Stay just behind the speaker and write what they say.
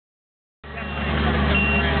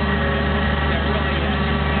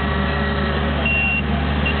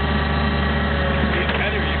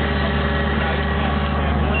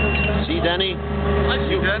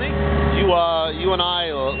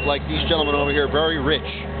like these gentlemen over here, very rich.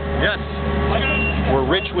 Yes. We're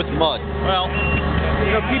rich with mud. Well,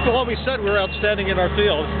 you know, people always said we're outstanding in our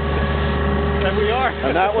field. And we are.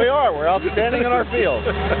 And that we are. We're outstanding in our field.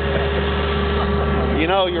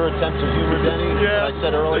 You know, your attempts at humor, Denny, yeah. I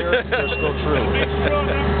said earlier, they're still true.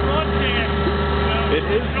 It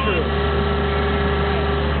is true.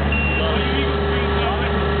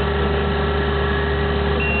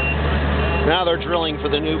 Now they're drilling for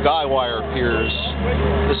the new guy wire piers.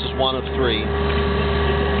 This is one of 3.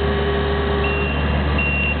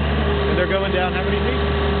 And they're going down how many feet?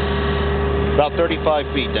 About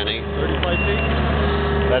 35 feet, Denny. 35 feet?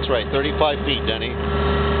 That's right, 35 feet, Denny.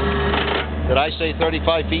 Did I say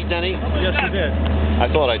 35 feet, Denny? Yes, you did.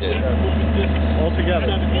 I thought I did.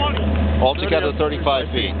 Altogether. Altogether,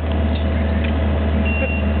 35 feet.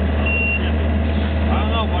 I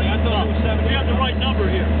don't know, buddy. I thought it was 7. We have the right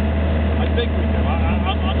number here. I think we do.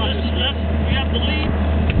 I'm not just... We have the lead.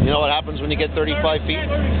 You know what happens when you get 35 feet?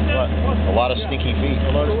 What? A lot of stinky feet.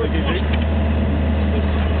 A lot of stinky feet?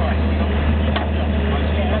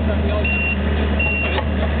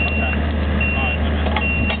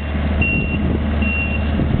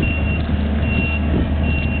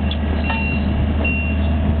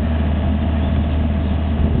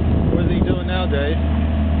 What is he doing now, Dave?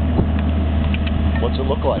 What's it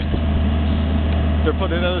look like? They're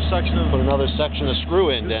putting another section of... Put another section of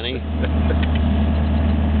screw in, Denny.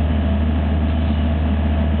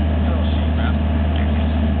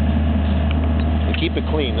 And keep it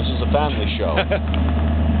clean. This is a family show.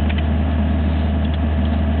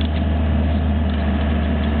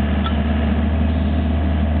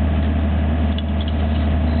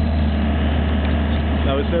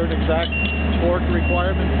 Now, is there an exact torque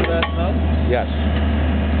requirement for that nut? Yes.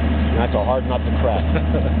 That's a hard nut to crack.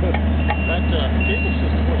 That cable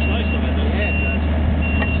system works nice on that, doesn't it? Yeah, it does.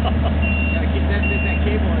 Gotta keep that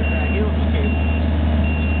cable is helical cable.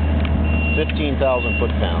 15,000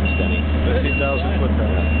 foot-pounds, Denny. 15,000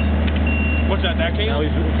 foot-pounds. What's that cable? Now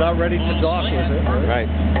he's about ready to dock with it. Right.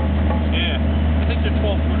 Yeah. I think they're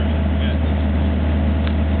 12 footers.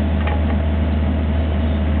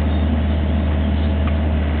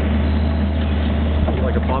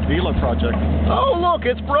 Like a Bob Vila project. Oh, look,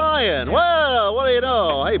 it's Brian. Well, what do you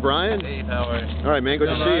know? Hey, Brian. Hey, how are you? All right, man. Good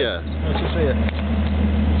to see you. Nice to see you.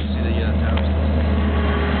 See the tower.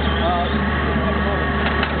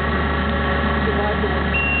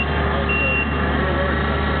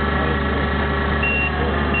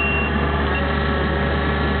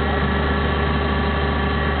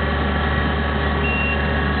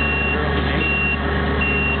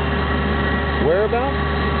 Whereabouts?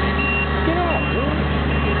 Get out.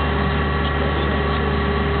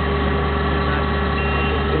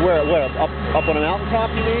 Where? Up on a mountaintop,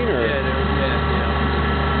 you mean, or? Yeah.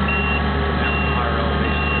 Higher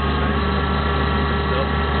elevation.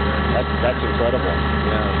 That's incredible.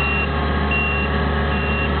 Yeah.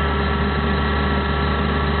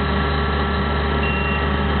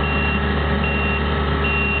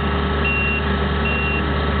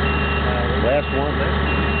 Last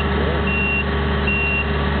one.